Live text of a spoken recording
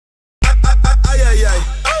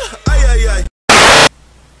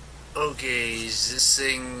Okay, is this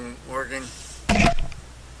thing working?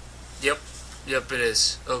 Yep, yep, it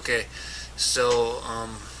is. Okay, so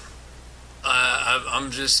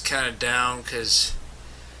I'm just kind of down because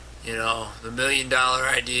the $1 million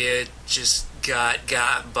idea just got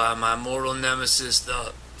by my mortal nemesis,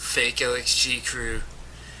 the fake LXG crew,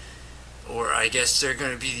 or I guess they're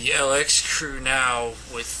gonna be the LX crew now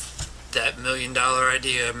with that $1 million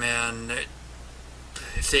idea, man.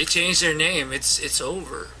 If they change their name, it's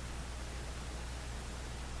over.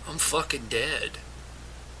 I'm fucking dead.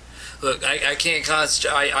 Look, I can't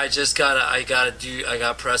concentrate. I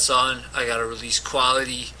gotta press on. I gotta release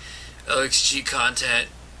quality LXG content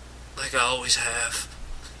like I always have.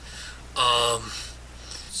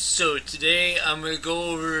 So today I'm gonna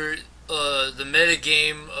go over the meta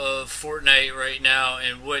game of Fortnite right now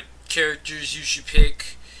and what characters you should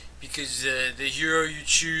pick, because the hero you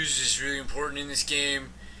choose is really important in this game,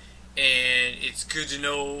 and it's good to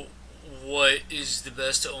know what is the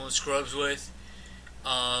best to own scrubs with.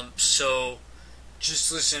 So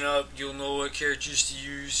just listen up. You'll know what characters to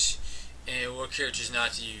use and what characters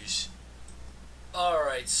not to use.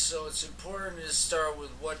 Alright, so it's important to start with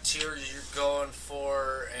what tiers you're going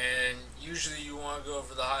for, and usually you want to go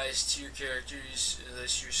for the highest tier characters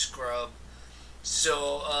unless you're scrub.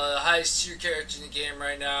 So the highest tier character in the game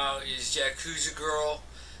right now is Yakuza Girl,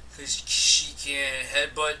 because she can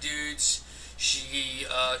headbutt dudes. She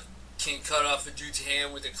can cut off a dude's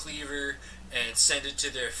hand with a cleaver and send it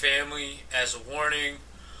to their family as a warning.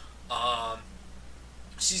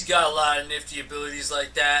 She's got a lot of nifty abilities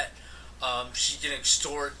like that. She can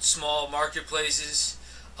extort small marketplaces,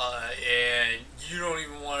 and you don't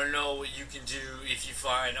even want to know what you can do if you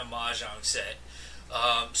find a mahjong set.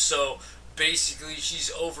 So basically,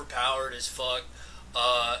 she's overpowered as fuck.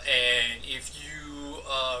 And if you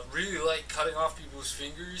really like cutting off people's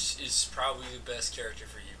fingers, it's probably the best character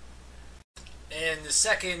for you. And the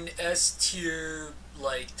second S tier,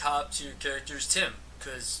 like top tier character is Tim,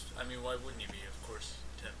 because I mean, why wouldn't he be? Of course,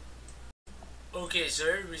 Tim. Okay, so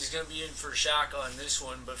everybody's gonna be in for a shock on this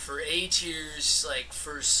one, but for A tiers, like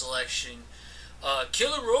first selection,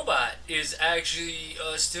 Killer Robot is actually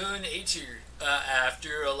still in A tier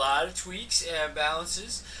after a lot of tweaks and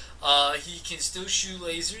balances. He can still shoot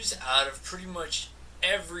lasers out of pretty much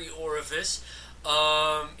every orifice.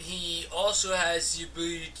 He also has the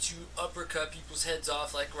ability to uppercut people's heads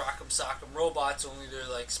off like Rock'em Sock'em Robots, only their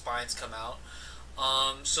like spines come out.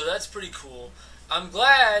 So that's pretty cool. I'm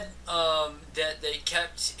glad that they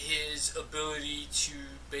kept his ability to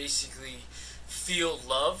basically feel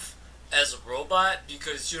love as a robot,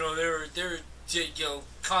 because they're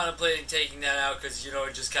contemplating taking that out, because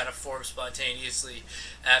it just kind of formed spontaneously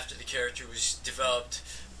after the character was developed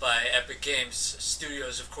by Epic Games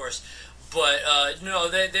Studios, of course. But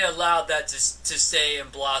they allowed that to stay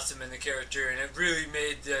and blossom in the character, and it really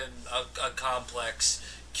made them a complex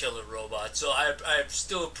killer robot. So I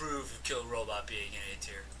still approve of Killer Robot being an A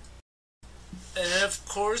tier. And then of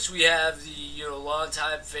course we have the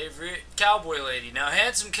longtime favorite Cowboy Lady. Now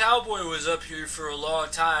Handsome Cowboy was up here for a long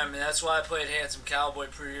time, and that's why I played Handsome Cowboy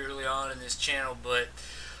pretty early on in this channel. But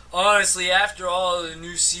honestly, after all of the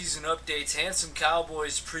new season updates, Handsome Cowboy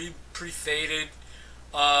is pretty faded.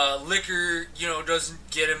 Liquor,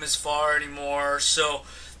 doesn't get him as far anymore. So,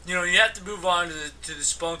 you have to move on to the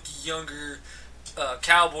spunky younger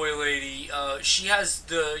Cowboy Lady. She has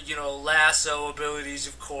the lasso abilities,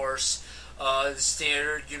 of course. The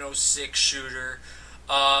standard, 6-shooter.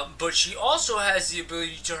 But she also has the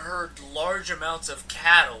ability to herd large amounts of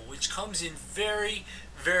cattle, which comes in very,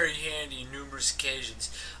 very handy in numerous occasions.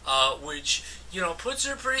 Which, puts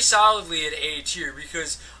her pretty solidly at A tier,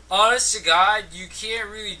 because honest to God, you can't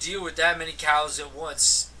really deal with that many cows at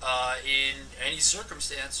once in any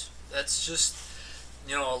circumstance. That's just,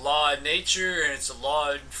 a law of nature, and it's a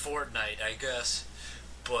law in Fortnite, I guess.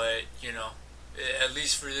 But, at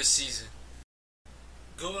least for this season.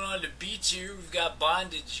 Going on to B tier, we've got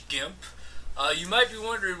Bondage Gimp. You might be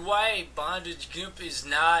wondering why Bondage Gimp is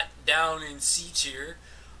not down in C tier.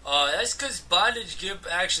 That's because Bondage Gimp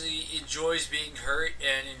actually enjoys being hurt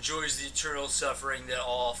and enjoys the eternal suffering that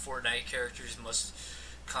all Fortnite characters must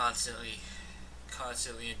constantly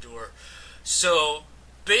endure. So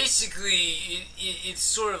basically, it's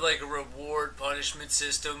sort of like a reward punishment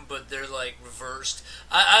system, but they're like reversed.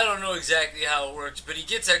 I don't know exactly how it works, but he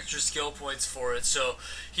gets extra skill points for it, so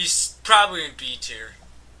he's probably in B tier.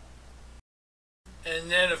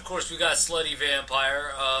 And then, of course, we got Slutty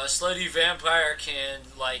Vampire. Slutty Vampire can,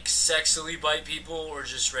 like, sexily bite people or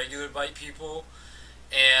just regular bite people.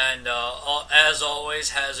 And, as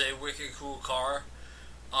always, has a wicked cool car.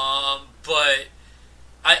 But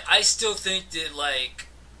I still think that, like,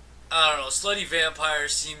 I don't know, Slutty Vampire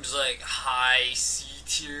seems like high C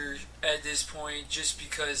tier at this point, just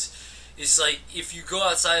because it's like if you go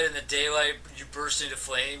outside in the daylight, you burst into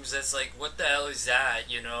flames. That's like, what the hell is that?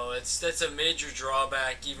 You know, that's a major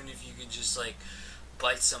drawback. Even if you can just like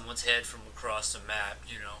bite someone's head from across the map,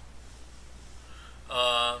 you know.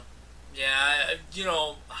 Yeah, you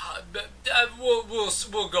know,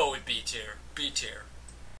 we'll go with B tier. B tier.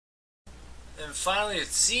 And finally, at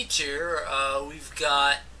C tier, we've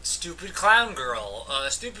got Stupid Clown Girl.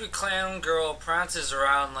 Stupid Clown Girl prances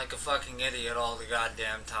around like a fucking idiot all the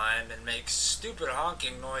goddamn time and makes stupid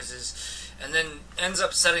honking noises, and then ends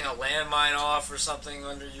up setting a landmine off or something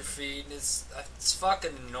under your feet. It's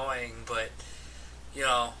fucking annoying, but you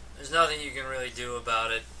know, there's nothing you can really do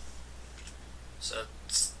about it. So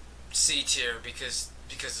it's C tier because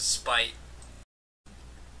of spite.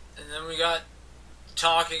 And then we got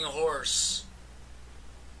Talking Horse.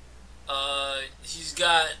 He's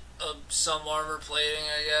got some armor plating,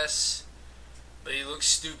 I guess, but he looks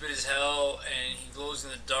stupid as hell, and he glows in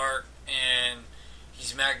the dark, and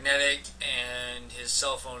he's magnetic, and his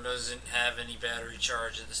cell phone doesn't have any battery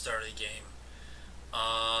charge at the start of the game.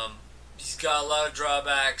 He's got a lot of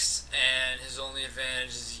drawbacks, and his only advantage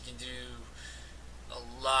is he can do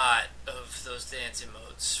a lot of those dance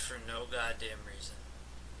emotes for no goddamn reason.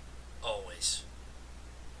 Always.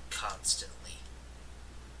 Constantly.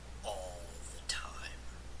 All the time.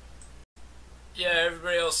 Yeah,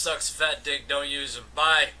 everybody else sucks fat dick, don't use them.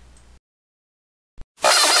 Bye.